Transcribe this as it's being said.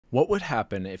What would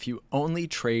happen if you only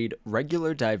trade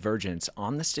regular divergence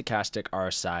on the stochastic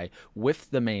RSI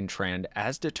with the main trend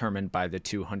as determined by the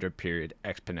 200 period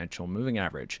exponential moving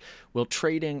average? Will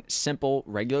trading simple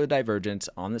regular divergence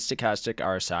on the stochastic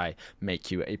RSI make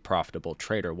you a profitable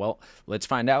trader? Well, let's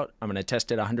find out. I'm going to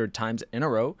test it 100 times in a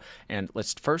row, and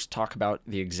let's first talk about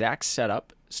the exact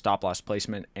setup, stop loss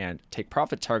placement, and take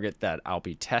profit target that I'll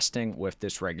be testing with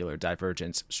this regular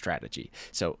divergence strategy.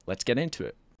 So let's get into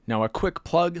it. Now, a quick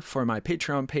plug for my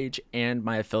Patreon page and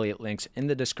my affiliate links in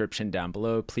the description down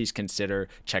below. Please consider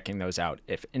checking those out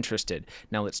if interested.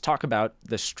 Now, let's talk about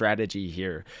the strategy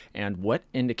here and what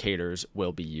indicators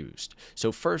will be used.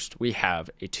 So first, we have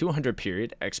a 200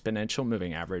 period exponential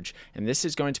moving average, and this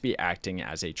is going to be acting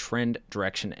as a trend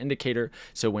direction indicator.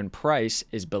 So when price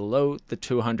is below the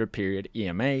 200 period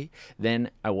EMA, then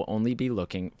I will only be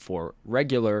looking for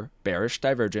regular bearish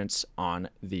divergence on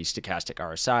the stochastic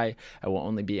RSI. I will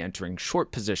only be entering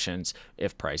short positions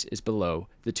if price is below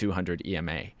the 200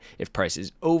 EMA. If price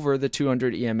is over the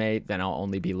 200 EMA, then I'll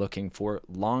only be looking for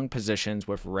long positions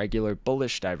with regular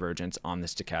bullish divergence on the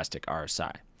stochastic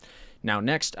RSI. Now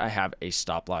next, I have a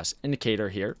stop loss indicator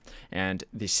here, and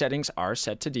the settings are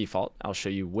set to default. I'll show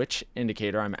you which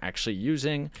indicator I'm actually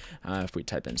using. If we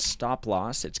type in stop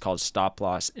loss, it's called stop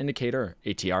loss indicator,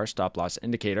 ATR, stop loss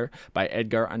indicator, by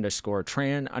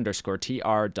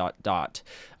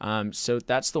Edgar_Tran_TR ... So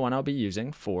that's the one I'll be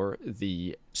using for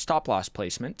the stop loss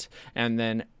placement. And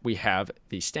then we have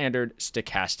the standard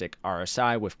stochastic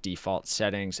RSI with default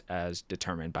settings as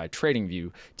determined by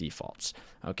TradingView defaults.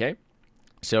 Okay.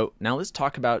 So now let's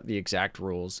talk about the exact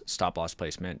rules, stop loss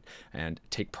placement, and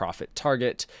take profit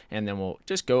target, and then we'll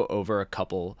just go over a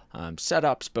couple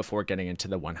setups before getting into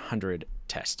the 100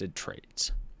 tested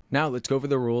trades. Now let's go over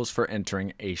the rules for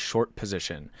entering a short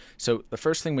position. So the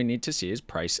first thing we need to see is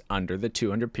price under the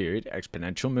 200 period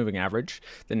exponential moving average.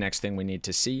 The next thing we need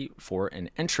to see for an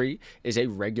entry is a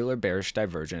regular bearish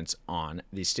divergence on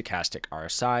the stochastic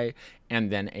RSI, and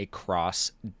then a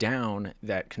cross down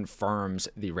that confirms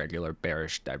the regular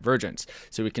bearish divergence.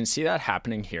 So we can see that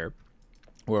happening here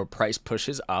where price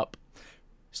pushes up,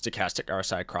 stochastic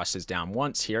RSI crosses down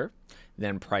once here,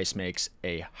 then price makes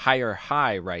a higher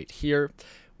high right here,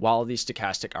 while the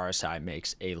stochastic RSI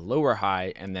makes a lower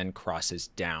high and then crosses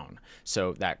down.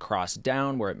 So that cross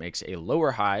down where it makes a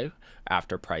lower high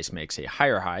after price makes a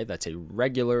higher high, that's a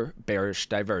regular bearish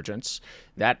divergence.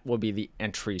 That will be the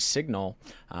entry signal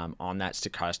on that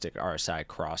stochastic RSI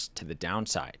cross to the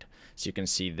downside. So you can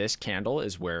see this candle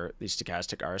is where the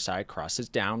stochastic RSI crosses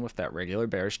down with that regular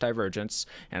bearish divergence,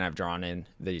 and I've drawn in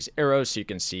these arrows so you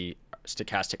can see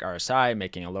stochastic RSI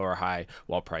making a lower high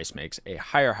while price makes a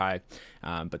higher high.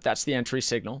 But that's the entry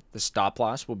signal. The stop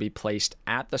loss will be placed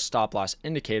at the stop loss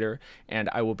indicator, and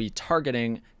I will be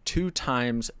targeting 2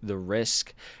 times the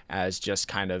risk as just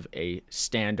kind of a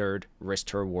standard risk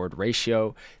to reward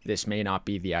ratio. This may not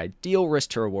be the ideal risk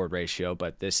to reward ratio,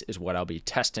 but this is what I'll be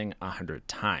testing 100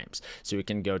 times. So we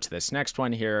can go to this next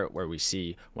one here where we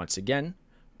see once again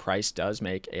price does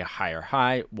make a higher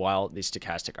high while the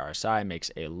stochastic RSI makes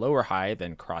a lower high,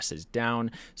 then crosses down.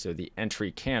 So the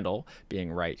entry candle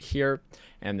being right here,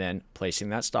 and then placing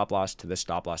that stop loss to the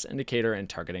stop loss indicator and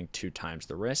targeting 2 times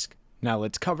the risk. Now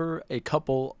let's cover a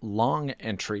couple long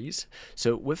entries.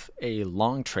 So with a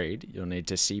long trade, you'll need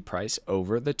to see price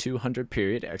over the 200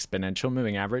 period exponential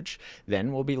moving average.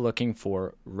 Then we'll be looking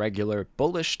for regular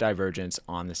bullish divergence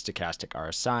on the stochastic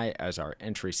RSI as our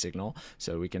entry signal.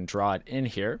 So we can draw it in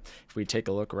here. If we take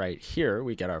a look right here,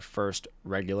 we get our first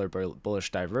regular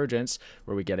bullish divergence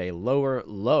where we get a lower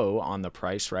low on the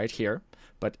price right here.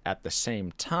 But at the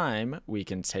same time, we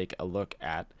can take a look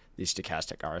at the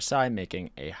stochastic RSI making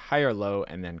a higher low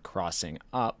and then crossing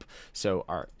up. So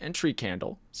our entry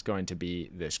candle is going to be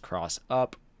this cross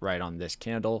up right on this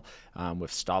candle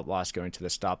with stop loss going to the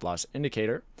stop loss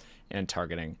indicator and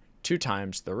targeting 2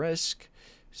 times the risk.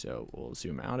 So we'll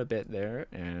zoom out a bit there,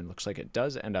 and looks like it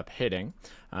does end up hitting.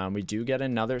 We do get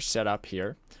another setup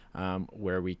here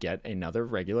where we get another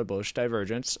regular bullish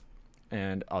divergence,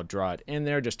 and I'll draw it in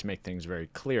there just to make things very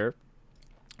clear.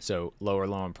 So lower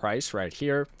low in price right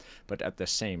here, but at the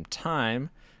same time,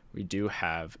 we do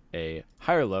have a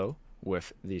higher low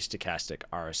with the stochastic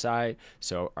RSI.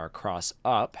 So our cross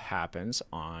up happens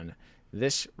on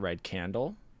this red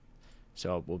candle.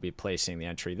 So we'll be placing the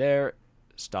entry there,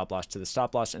 stop loss to the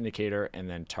stop loss indicator, and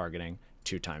then targeting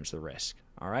 2 times the risk.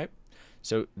 All right.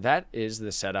 So that is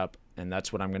the setup, and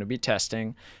that's what I'm going to be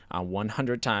testing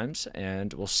 100 times,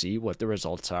 and we'll see what the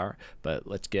results are. But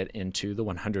let's get into the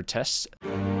 100 tests.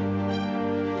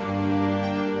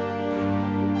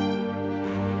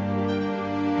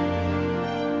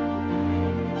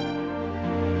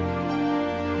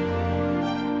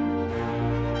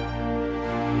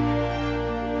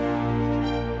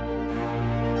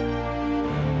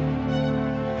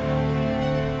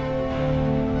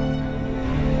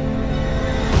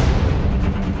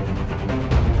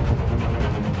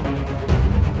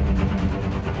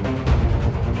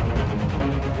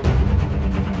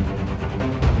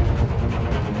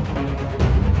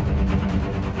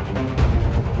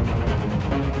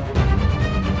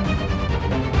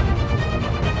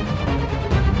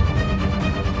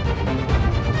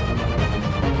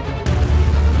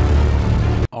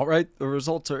 right, the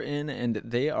results are in and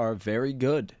they are very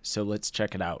good. So let's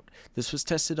check it out. This was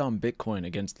tested on Bitcoin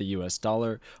against the US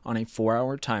dollar on a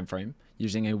 4-hour time frame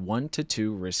using a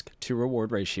 1-to-2 risk to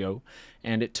reward ratio,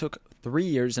 and it took 3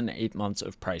 years and 8 months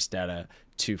of price data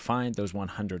to find those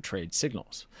 100 trade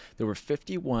signals. There were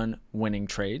 51 winning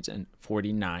trades and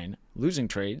 49 losing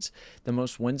trades. The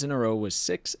most wins in a row was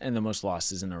 6 and the most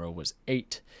losses in a row was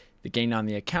 8. The gain on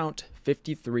the account,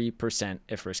 53%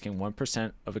 if risking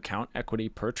 1% of account equity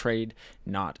per trade,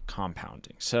 not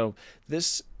compounding. So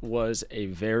this was a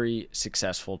very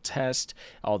successful test,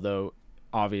 although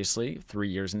obviously 3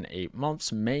 years and 8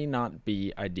 months may not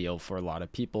be ideal for a lot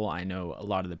of people. I know a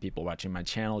lot of the people watching my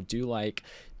channel do like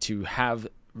to have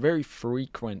very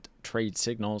frequent trade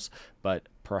signals, but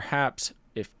perhaps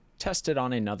if tested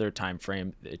on another time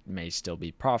frame, it may still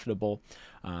be profitable,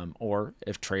 or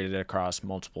if traded across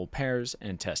multiple pairs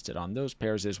and tested on those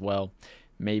pairs as well,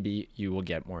 maybe you will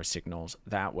get more signals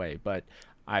that way. But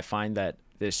I find that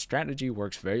this strategy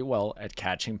works very well at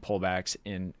catching pullbacks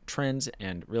in trends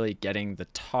and really getting the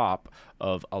top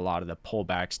of a lot of the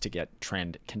pullbacks to get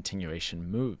trend continuation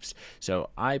moves.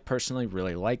 So I personally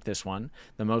really like this one.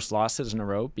 The most losses in a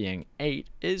row being 8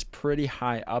 is pretty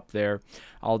high up there,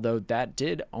 although that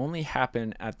did only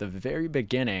happen at the very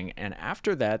beginning, and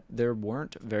after that there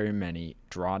weren't very many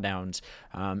drawdowns.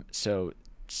 So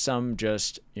some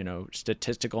just,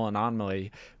 statistical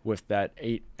anomaly with that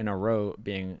 8 in a row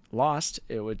being lost.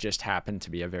 It would just happen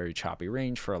to be a very choppy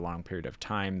range for a long period of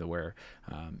time where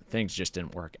things just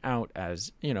didn't work out,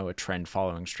 as a trend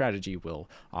following strategy will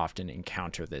often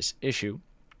encounter this issue.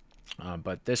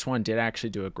 But this one did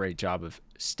actually do a great job of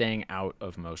staying out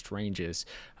of most ranges,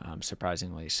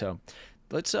 surprisingly. So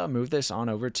let's move this on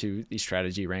over to the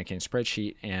strategy ranking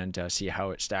spreadsheet and see how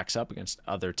it stacks up against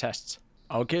other tests.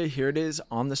 Okay, here it is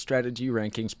on the strategy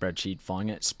ranking spreadsheet, falling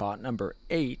at spot number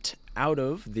 8 out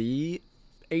of the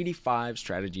 85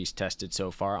 strategies tested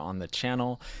so far on the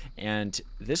channel, and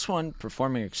this one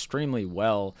performing extremely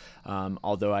well,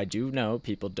 although I do know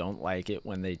people don't like it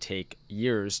when they take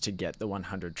years to get the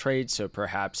 100 trades, so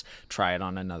perhaps try it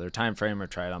on another time frame or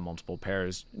try it on multiple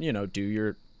pairs. Do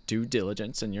your due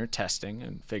diligence and your testing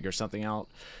and figure something out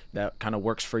that kind of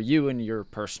works for you and your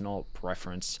personal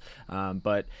preference.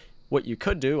 But what you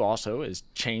could do also is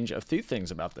change a few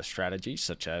things about the strategy,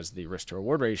 such as the risk to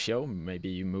reward ratio. Maybe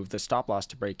you move the stop loss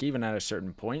to break even at a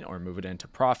certain point, or move it into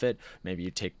profit. Maybe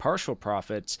you take partial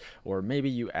profits, or maybe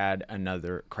you add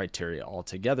another criteria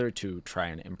altogether to try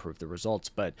and improve the results.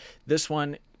 But this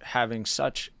one, having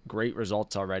such great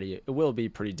results already, it will be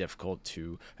pretty difficult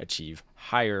to achieve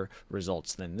higher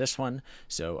results than this one.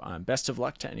 So best of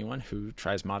luck to anyone who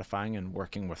tries modifying and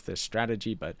working with this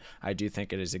strategy, but I do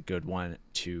think it is a good one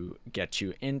to get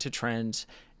you into trends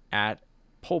at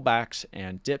pullbacks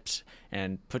and dips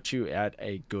and put you at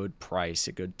a good price,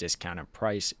 a good discounted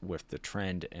price with the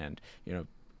trend, and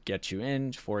get you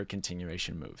in for a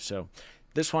continuation move. So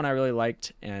this one I really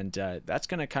liked, and that's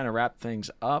going to kind of wrap things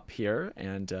up here,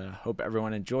 and hope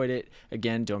everyone enjoyed it.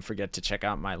 Again, don't forget to check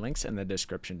out my links in the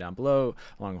description down below,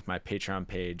 along with my Patreon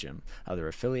page and other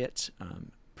affiliates.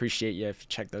 Appreciate you if you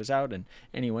check those out, and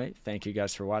anyway, thank you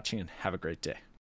guys for watching, and have a great day.